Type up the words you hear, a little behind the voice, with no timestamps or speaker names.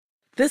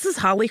This is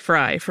Holly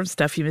Fry from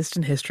Stuff You Missed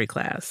in History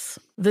Class.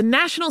 The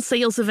national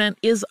sales event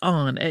is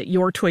on at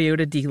your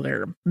Toyota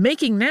dealer,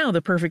 making now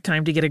the perfect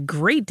time to get a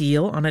great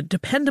deal on a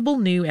dependable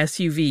new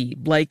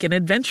SUV, like an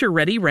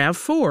adventure-ready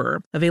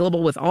RAV4.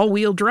 Available with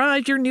all-wheel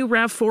drive, your new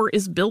RAV4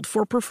 is built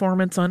for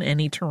performance on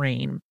any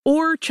terrain.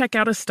 Or check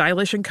out a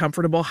stylish and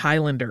comfortable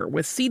Highlander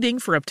with seating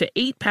for up to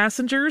 8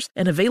 passengers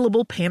and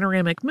available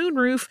panoramic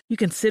moonroof. You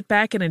can sit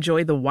back and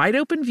enjoy the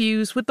wide-open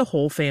views with the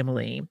whole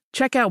family.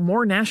 Check out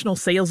more national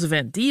sales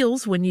event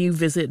deals when you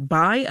visit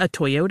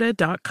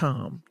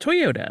buyatoyota.com.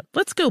 Toyota,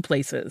 let's go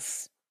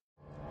places.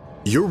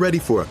 You're ready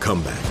for a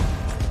comeback.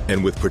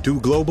 And with Purdue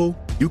Global,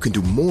 you can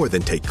do more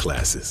than take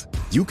classes.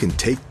 You can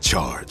take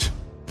charge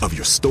of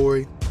your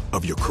story,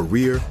 of your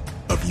career,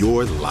 of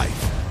your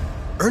life.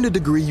 Earn a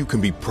degree you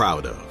can be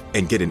proud of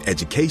and get an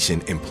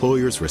education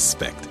employers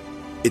respect.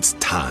 It's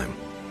time,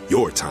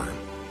 your time,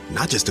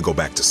 not just to go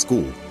back to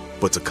school,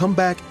 but to come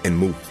back and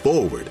move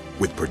forward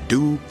with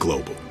Purdue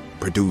Global,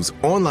 Purdue's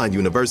online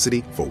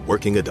university for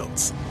working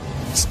adults.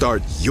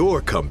 Start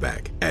your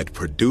comeback at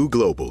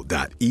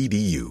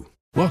purdueglobal.edu.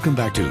 Welcome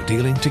back to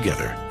Dealing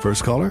Together.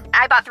 First caller?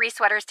 I bought 3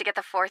 sweaters to get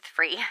the 4th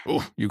free.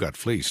 Oh, you got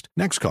fleeced.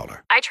 Next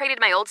caller? I traded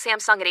my old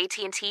Samsung at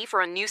AT&T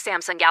for a new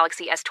Samsung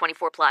Galaxy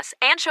S24 Plus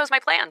and chose my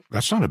plan.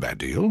 That's not a bad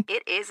deal.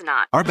 It is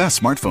not. Our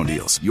best smartphone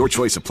deals. Your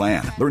choice of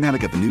plan. Learn how to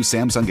get the new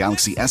Samsung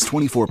Galaxy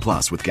S24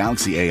 Plus with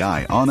Galaxy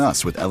AI on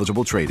us with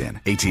eligible trade-in.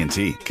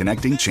 AT&T.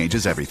 Connecting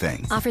changes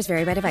everything. Offers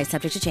vary by device.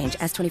 Subject to change.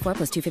 S24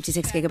 plus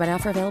 256 gigabyte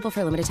offer available for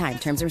a limited time.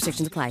 Terms and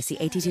restrictions apply. See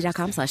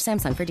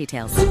att.com/Samsung for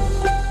details.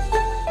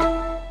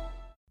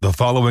 The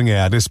following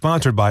ad is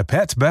sponsored by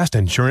Pets Best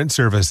Insurance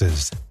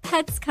Services.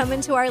 Pets come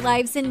into our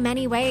lives in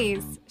many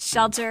ways.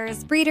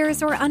 Shelters,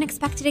 breeders, or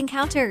unexpected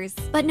encounters.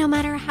 But no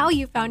matter how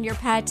you found your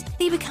pet,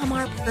 they become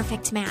our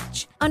perfect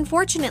match.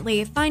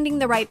 Unfortunately, finding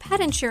the right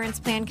pet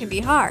insurance plan can be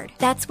hard.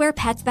 That's where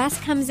Pets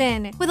Best comes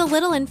in. With a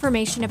little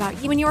information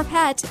about you and your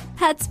pet,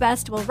 Pets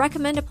Best will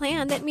recommend a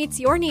plan that meets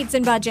your needs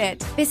and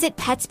budget. Visit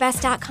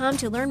PetsBest.com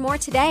to learn more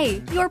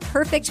today. Your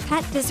perfect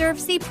pet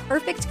deserves the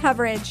perfect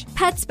coverage.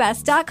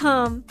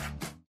 PetsBest.com.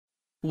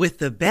 With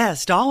the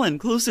best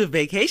all-inclusive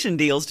vacation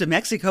deals to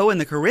Mexico and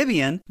the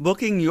Caribbean,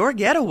 booking your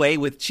getaway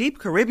with Cheap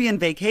Caribbean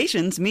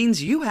Vacations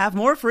means you have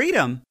more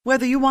freedom.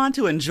 Whether you want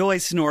to enjoy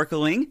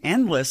snorkeling,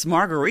 endless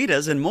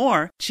margaritas, and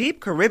more,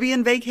 Cheap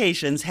Caribbean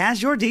Vacations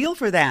has your deal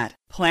for that.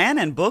 Plan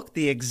and book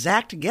the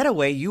exact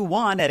getaway you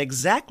want at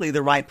exactly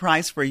the right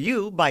price for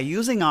you by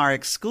using our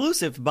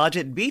exclusive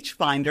budget beach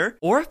finder,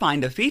 or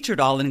find a featured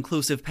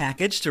all-inclusive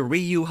package to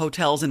Riu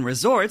Hotels and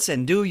Resorts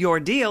and do your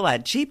deal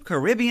at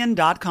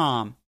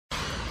cheapcaribbean.com.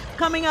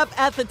 Coming up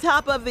at the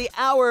top of the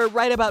hour,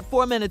 right about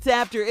 4 minutes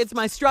after, it's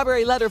my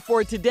strawberry letter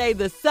for today.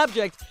 The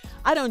subject,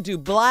 I don't do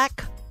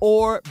black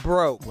or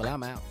broke. Well,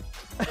 I'm out.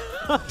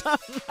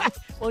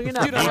 Well, you're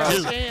not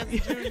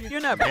broke. You're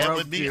not broke.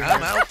 With me,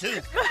 I'm out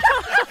too.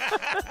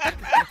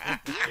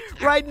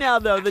 Right now,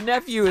 though, the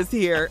nephew is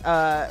here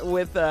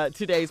with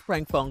today's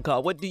prank phone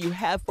call. What do you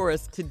have for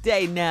us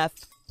today, Neff?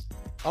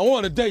 I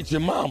want to date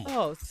your mama.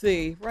 Oh,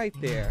 see, right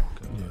there.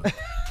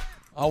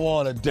 I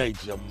want to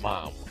date your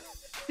mama.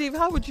 Steve,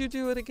 how would you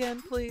do it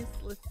again, please?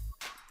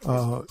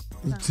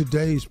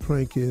 Today's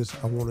prank is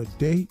I want to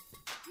date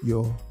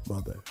your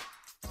mother.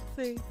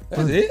 See?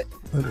 That's it?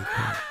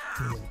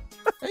 Yeah.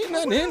 Ain't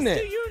nothing in there.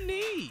 What do you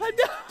need?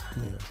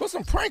 Yeah. Put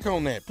some prank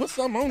on that. Put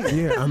something on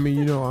there.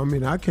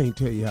 Yeah, I can't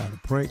tell you how to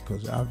prank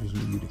because obviously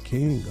you're the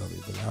king of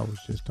it, but I was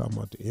just talking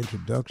about the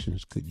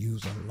introductions could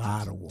use a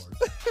lot of work.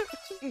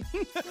 You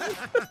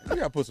got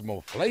to put some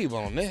more flavor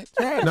on that.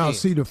 Try Now, again.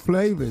 see, the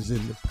flavor's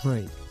in the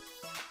prank.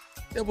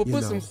 Yeah, but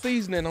put some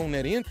seasoning on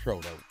that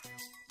intro, though.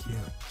 Yeah,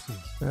 see,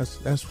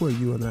 that's where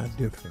you and I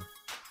differ.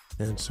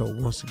 And so,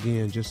 once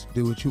again, just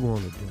do what you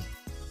want to do.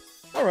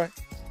 All right.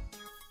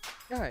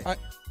 All right.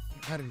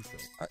 How did he say?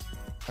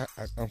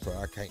 I'm sorry,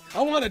 I can't.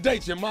 I want to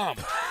date your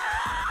mama.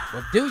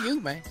 Well, do you,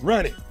 man?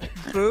 Run it.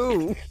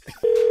 Boo.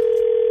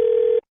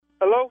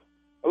 Hello,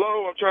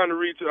 I'm trying to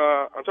reach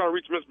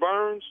Miss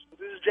Burns.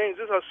 This is James.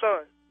 This is her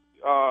son.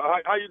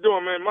 How you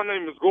doing, man? My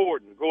name is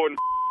Gordon.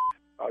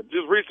 I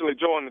just recently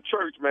joined the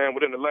church, man,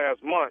 within the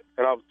last month,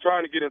 and I was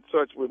trying to get in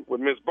touch with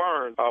Miss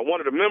Burns. One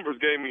of the members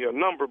gave me a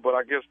number, but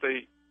I guess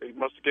they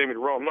must have gave me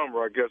the wrong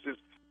number. I guess is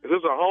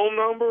this a home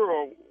number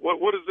or what?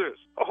 What is this?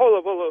 Hold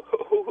up.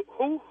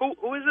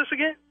 Who is this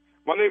again?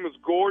 My name is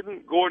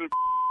Gordon.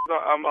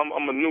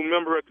 I'm a new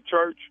member at the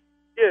church.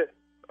 Yeah.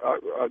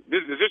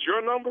 Is this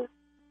your number?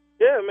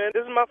 Yeah, man.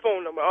 This is my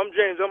phone number. I'm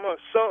James. I'm her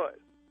son.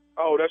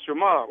 Oh, that's your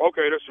mom.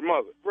 Okay, that's your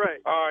mother. Right.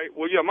 All right.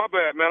 Well, yeah, my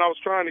bad, man. I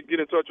was trying to get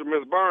in touch with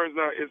Miss Burns.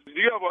 Now, do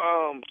you have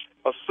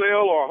a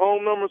cell or a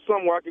home number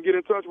somewhere I can get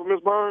in touch with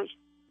Miss Burns?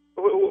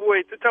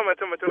 Wait, tell me.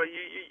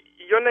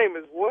 Your name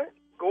is what?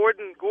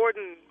 Gordon.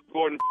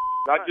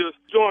 I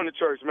just joined the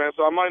church, man,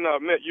 so I might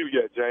not have met you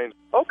yet, James.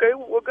 Okay.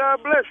 Well,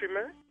 God bless you,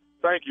 man.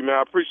 Thank you, man.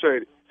 I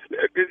appreciate it.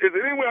 Is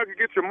there any way I could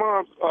get your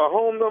mom's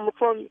home number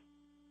from you?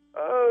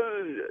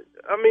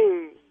 I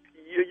mean,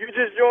 you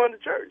just joined the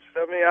church.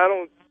 I mean, I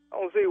don't I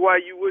don't see why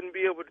you wouldn't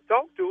be able to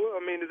talk to her.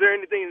 I mean, is there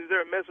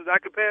a message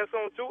I could pass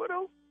on to her,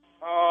 though?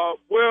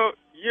 Well,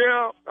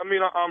 yeah. I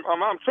mean,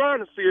 I'm trying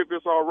to see if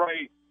it's all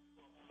right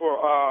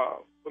for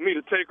me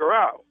to take her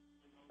out.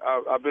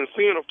 I've been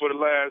seeing her for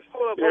the last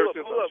Hold up. Tell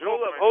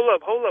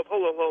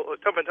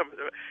me.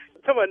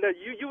 Now,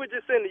 you were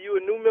just saying that you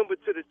were a new member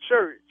to the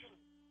church,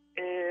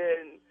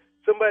 and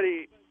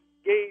somebody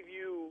gave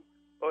you,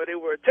 or they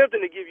were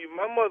attempting to give you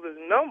my mother's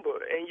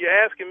number, and you're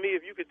asking me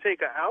if you could take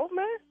her out,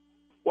 man?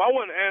 Well, I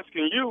wasn't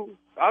asking you.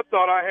 I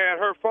thought I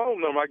had her phone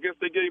number. I guess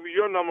they gave you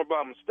your number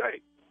by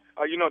mistake.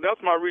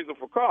 That's my reason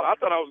for calling. I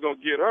thought I was going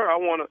to get her. I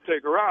want to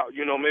take her out,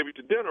 maybe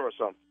to dinner or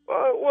something.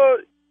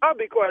 Well, I'll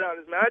be quite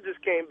honest, man. I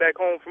just came back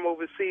home from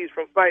overseas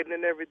from fighting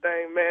and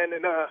everything, man.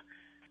 And, my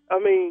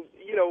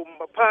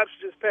pops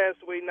just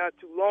passed away not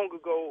too long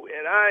ago,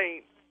 and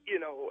I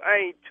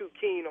ain't too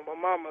keen on my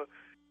mama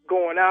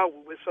going out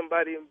with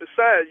somebody. And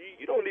besides,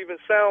 you don't even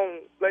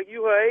sound like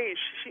you her age.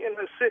 She in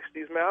her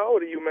 60s, man. How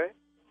old are you, man?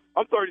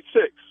 I'm 36.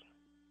 Get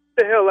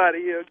the hell out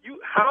of here. You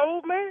how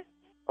old, man?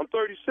 I'm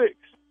 36.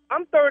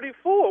 I'm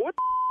 34. What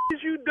the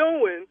is you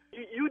doing?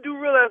 You do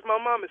realize my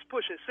mom is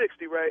pushing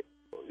 60, right?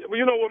 Well,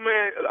 you know what,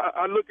 man?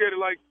 I look at it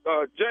like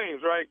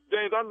James, right?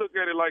 James, I look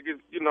at it like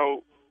it's,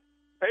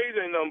 age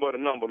ain't nothing but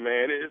a number,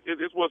 man.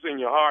 It's what's in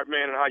your heart,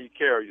 man, and how you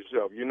carry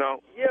yourself,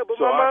 Yeah,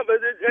 but my mom, but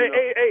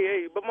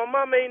my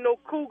mom ain't no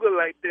cougar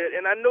like that,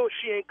 and I know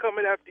she ain't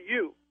coming after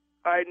you.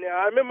 All right,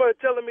 now, I remember her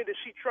telling me that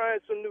she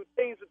trying some new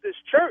things at this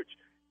church,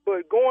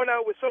 but going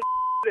out with some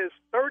that's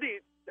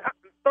 30,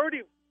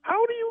 how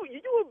old are you?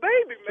 You a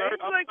baby, man.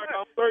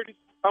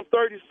 I'm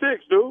 36,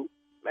 dude.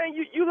 Man,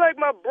 you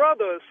like my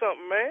brother or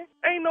something, man.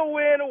 Ain't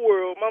nowhere in the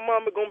world my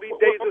mama gonna be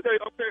dating.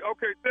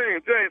 Okay,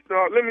 James,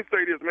 let me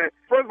say this, man.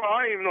 First of all,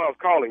 I didn't even know I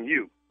was calling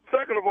you.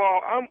 Second of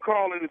all, I'm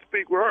calling to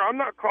speak with her. I'm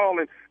not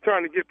calling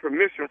trying to get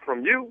permission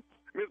from you.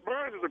 Miss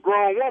Burns is a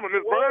grown woman.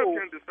 Miss Burns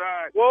can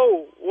decide.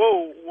 Whoa.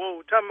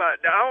 Talking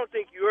about, I don't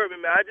think you heard me,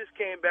 man. I just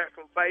came back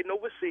from fighting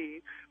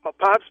overseas. My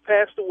pops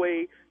passed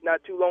away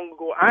not too long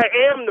ago. I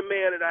am the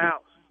man of the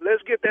house.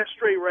 Let's get that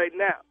straight right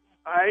now,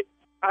 all right?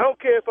 I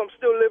don't care if I'm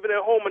still living at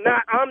home or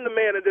not. I'm the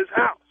man of this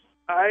house,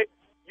 all right?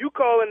 You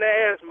calling to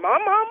ask my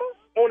mama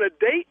on a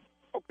date?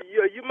 Okay.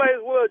 Yeah, you might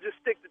as well just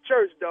stick to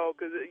church, dog,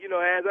 because,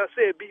 as I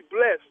said, be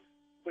blessed.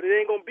 But it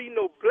ain't going to be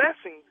no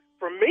blessing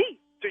from me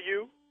to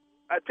you.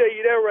 I tell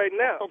you that right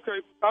now.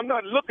 Okay, I'm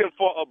not looking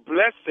for a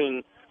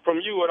blessing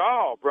from you at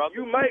all, brother.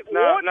 You might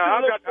want to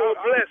look for a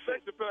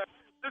blessing.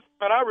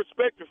 I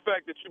respect the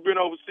fact that you've been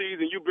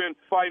overseas and you've been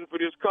fighting for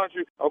this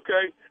country,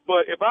 okay?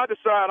 But if I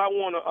decide I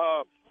want to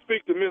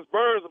speak to Miss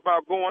Burns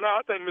about going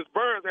out, I think Miss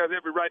Burns has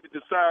every right to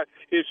decide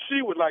if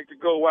she would like to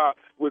go out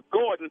with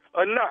Gordon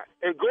or not.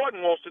 And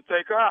Gordon wants to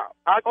take her out.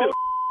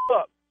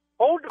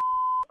 Hold the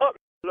up.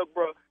 Look,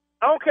 bro,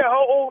 I don't care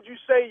how old you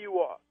say you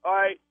are, all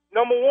right?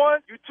 Number one,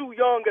 you too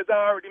young, as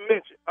I already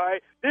mentioned, all right?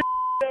 This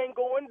ain't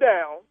going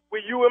down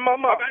with you and my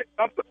mama.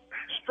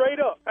 Straight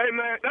up. Hey,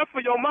 man, that's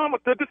for your mama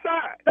to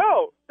decide.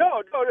 No.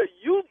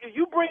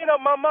 You bringing up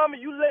my mama,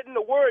 you letting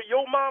the word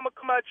your mama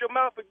come out your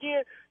mouth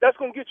again, that's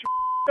going to get you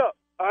up,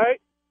 all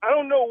right? I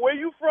don't know where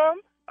you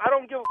from. I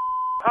don't give a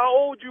how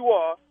old you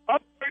are. I'm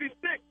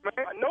 36,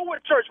 man. I know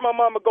what church my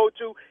mama go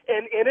to,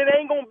 and it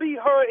ain't going to be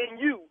her and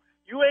you.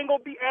 You ain't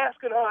going to be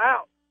asking her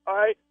out, all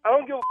right? I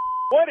don't give a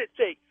what it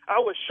takes. I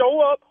would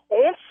show up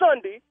on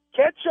Sunday,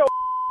 catch your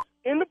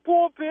in the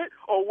pulpit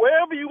or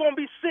wherever you're going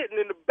to be sitting,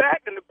 in the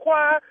back, in the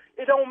choir.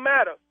 It don't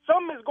matter.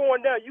 Something is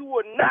going down. You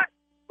are not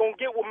going to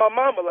get with my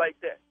mama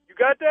like that. You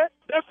got that?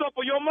 That's up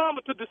for your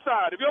mama to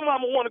decide. If your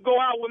mama want to go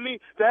out with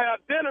me to have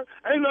dinner,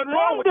 ain't nothing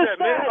wrong with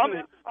that,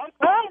 man.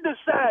 I'm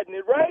deciding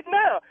it right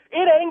now.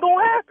 It ain't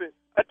going to happen.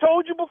 I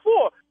told you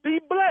before,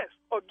 be blessed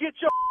or get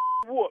your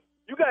whooped.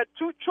 You got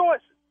two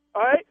choices,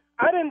 all right?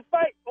 I didn't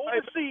fight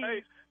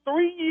overseas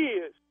 3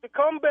 years to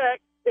come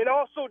back and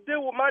also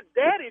deal with my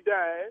daddy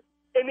dying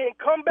and then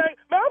come back.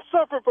 Man, I'm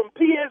suffering from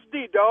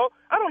PSD, dog.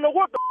 I don't know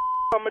what the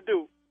I'm going to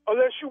do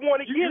unless you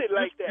want to get it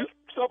like that. You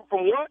suffer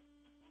from what?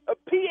 A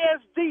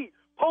PSD,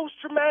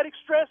 post-traumatic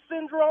stress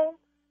syndrome,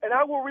 and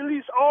I will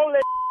release all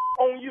that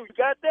on you. You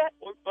got that?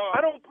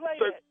 I don't play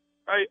that.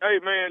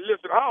 Hey, man,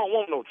 listen, I don't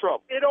want no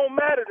trouble. It don't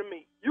matter to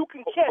me. You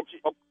can catch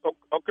it.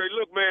 Okay,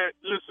 look, man,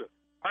 listen.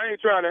 I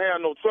ain't trying to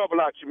have no trouble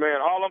out you, man.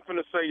 All I'm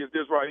finna say is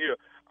this right here.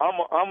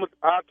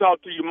 I'll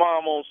talk to your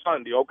mom on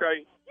Sunday,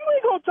 okay? You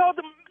ain't gonna talk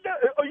to me.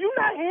 Are you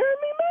not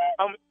hearing me,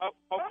 man?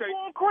 Okay.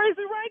 I'm going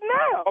crazy right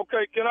now.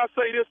 Okay, can I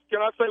say this?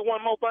 Can I say one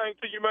more thing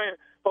to you, man,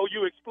 before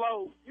you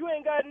explode? You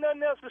ain't got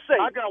nothing else to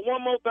say. I got one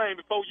more thing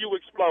before you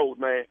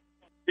explode, man.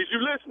 Is you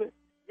listening?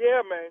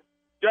 Yeah, man.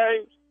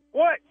 James?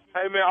 What?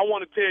 Hey, man, I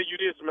want to tell you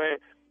this, man.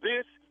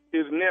 This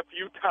is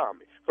nephew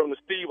Tommy from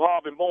the Steve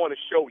Harvey Morning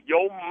Show.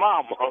 Your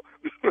mama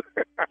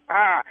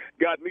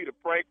got me to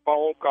prank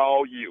phone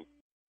call you.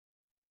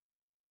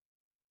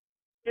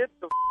 Get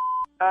the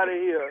out of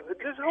here.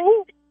 This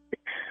who?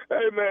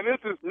 Hey, man, this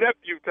is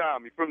Nephew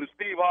Tommy from the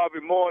Steve Harvey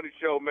Morning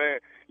Show,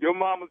 man. Your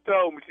mama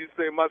told me, she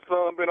said, my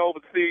son been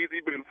overseas, he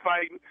been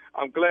fighting.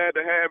 I'm glad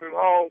to have him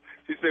home.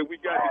 She said,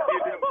 we got to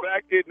get him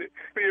back in the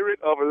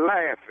spirit of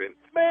laughing.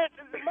 Man,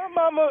 my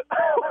mama,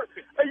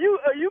 are you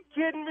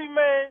kidding me,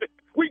 man?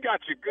 We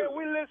got you good.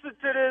 We listen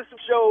to this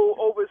show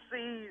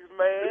overseas,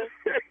 man.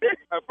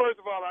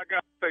 First of all, I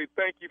got to say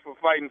thank you for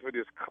fighting for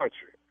this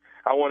country.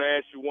 I want to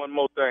ask you one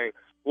more thing.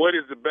 What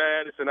is the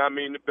baddest, and I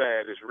mean the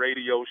baddest,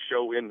 radio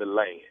show in the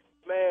land?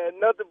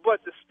 Man, nothing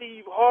but the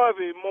Steve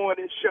Harvey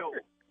Morning Show.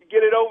 You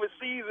get it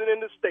overseas and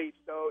in the States,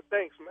 dog.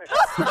 Thanks, man.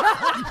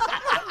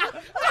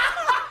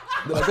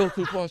 Did I go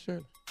too far,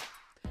 Shirley?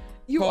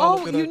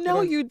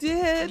 You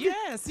did.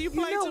 Yes, you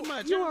played too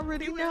much. You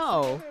already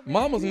know.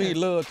 Mamas need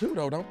love too,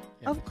 though, don't?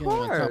 Of You don't want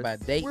to course. talk about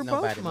dating We're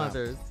nobody. both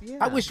mothers. Yeah.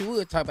 I wish you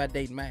would talk about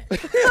dating mine.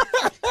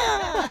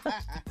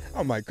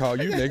 I might call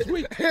you next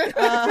week.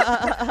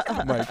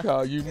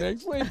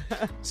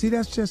 See,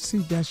 that's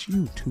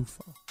you too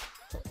far.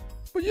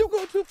 But you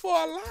go too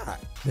far a lot.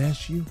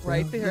 That's you.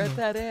 Right there at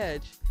that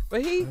edge.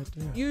 But he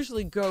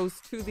usually goes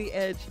to the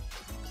edge.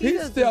 He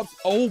steps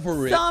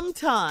over it.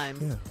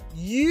 Sometimes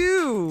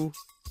you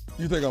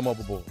think I'm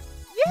overboard?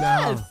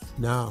 Yes.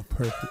 No,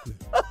 perfectly.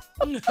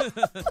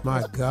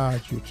 My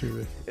God, you're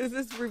terrific. Is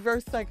this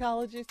reverse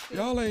psychology?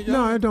 Y'all ain't.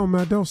 No, it don't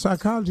matter.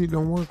 Psychology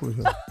don't work with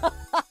him.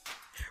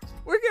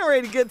 We're getting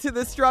ready to get to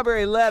the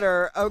strawberry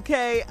letter,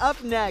 okay?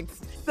 Up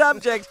next,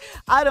 subject,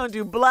 I don't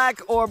do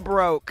black or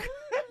broke.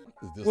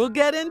 We'll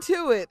get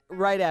into it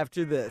right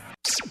after this.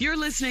 You're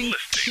listening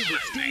to the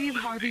Steve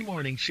Harvey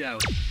Morning Show.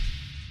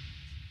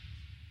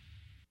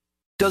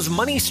 Does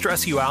money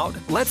stress you out?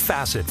 Let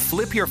Facet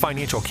flip your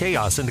financial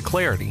chaos into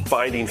clarity.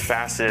 Finding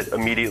Facet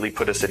immediately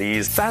put us at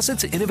ease.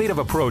 Facet's innovative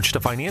approach to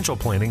financial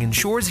planning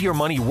ensures your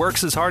money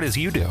works as hard as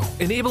you do,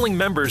 enabling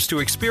members to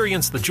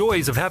experience the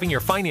joys of having your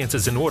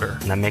finances in order.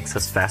 And that makes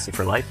us Facet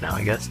for life now,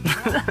 I guess.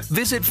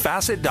 Visit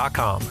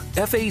Facet.com,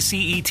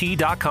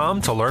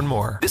 FACET.com to learn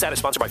more. This ad is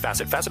sponsored by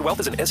Facet. Facet Wealth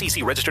is an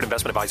SEC registered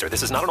investment advisor.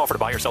 This is not an offer to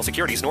buy or sell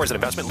securities, nor is it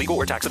investment, legal,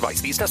 or tax advice.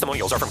 These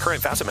testimonials are from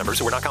current Facet members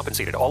who are not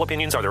compensated. All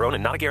opinions are their own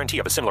and not a guarantee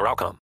of a similar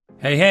outcome.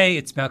 Hey,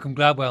 it's Malcolm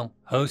Gladwell,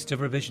 host of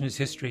Revisionist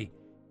History.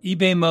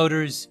 eBay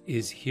Motors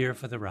is here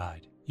for the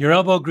ride. Your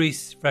elbow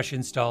grease, fresh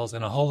installs,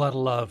 and a whole lot of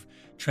love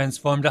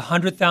transformed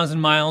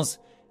 100,000 miles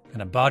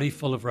and a body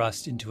full of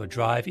rust into a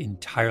drive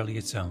entirely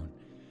its own.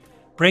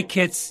 Brake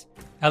kits,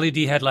 LED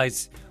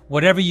headlights,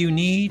 whatever you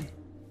need,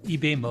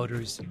 eBay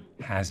Motors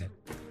has it.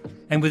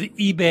 And with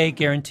eBay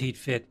Guaranteed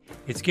Fit,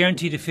 it's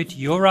guaranteed to fit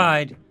your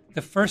ride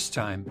the first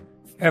time,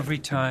 every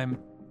time,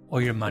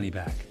 or your money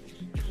back.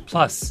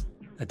 Plus,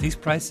 at these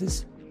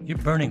prices, you're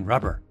burning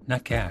rubber,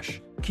 not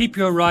cash. Keep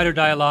your ride or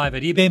die alive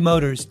at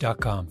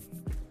ebaymotors.com.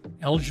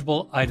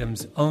 Eligible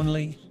items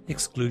only.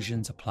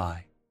 Exclusions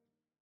apply.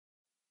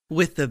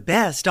 With the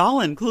best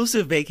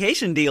all-inclusive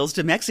vacation deals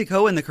to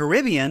Mexico and the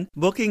Caribbean,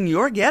 booking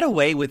your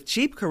getaway with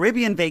Cheap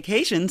Caribbean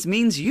Vacations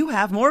means you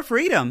have more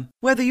freedom.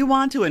 Whether you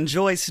want to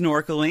enjoy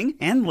snorkeling,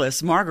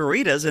 endless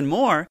margaritas, and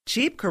more,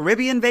 Cheap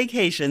Caribbean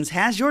Vacations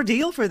has your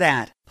deal for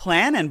that.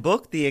 Plan and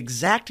book the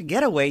exact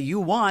getaway you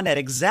want at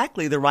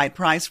exactly the right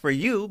price for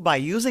you by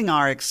using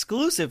our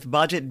exclusive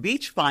budget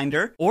beach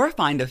finder, or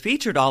find a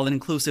featured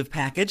all-inclusive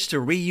package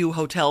to Riu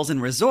Hotels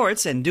and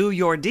Resorts and do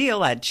your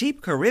deal at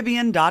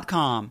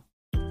cheapcaribbean.com.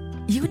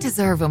 You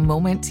deserve a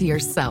moment to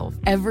yourself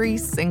every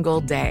single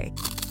day.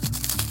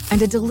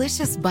 And a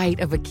delicious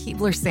bite of a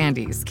Keebler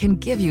Sandies can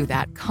give you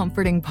that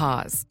comforting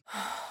pause.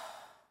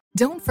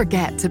 Don't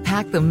forget to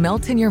pack the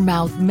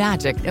melt-in-your-mouth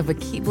magic of a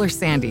Keebler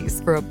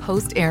Sandies for a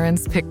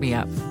post-errands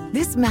pick-me-up.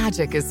 This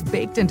magic is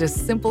baked into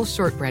simple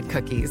shortbread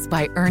cookies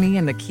by Ernie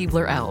and the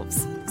Keebler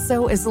Elves.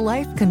 So as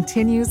life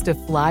continues to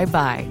fly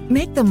by,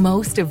 make the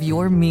most of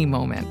your me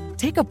moment.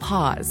 Take a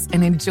pause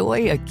and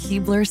enjoy a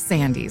Keebler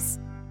Sandies.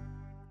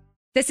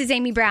 This is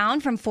Amy Brown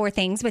from 4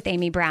 Things with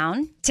Amy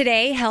Brown.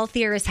 Today,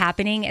 healthier is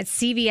happening at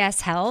CVS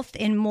Health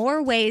in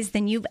more ways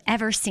than you've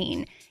ever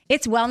seen.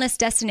 It's wellness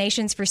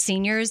destinations for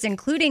seniors,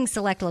 including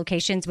select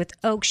locations with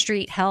Oak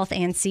Street Health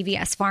and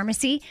CVS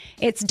Pharmacy.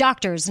 It's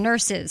doctors,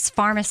 nurses,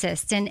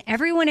 pharmacists, and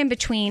everyone in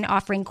between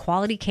offering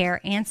quality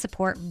care and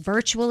support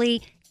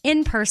virtually,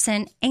 in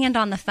person, and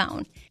on the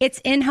phone. It's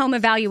in-home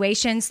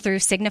evaluations through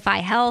Signify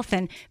Health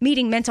and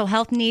meeting mental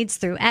health needs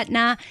through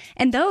Aetna.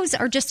 And those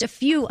are just a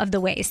few of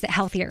the ways that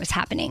healthier is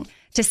happening.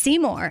 To see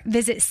more,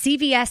 visit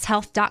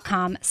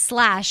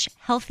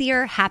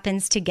cvshealth.com/healthier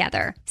happens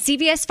together.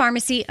 CVS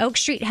Pharmacy, Oak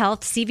Street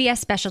Health, CVS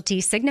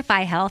Specialty,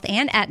 Signify Health,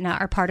 and Aetna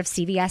are part of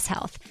CVS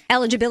Health.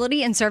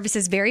 Eligibility and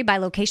services vary by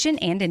location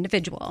and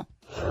individual.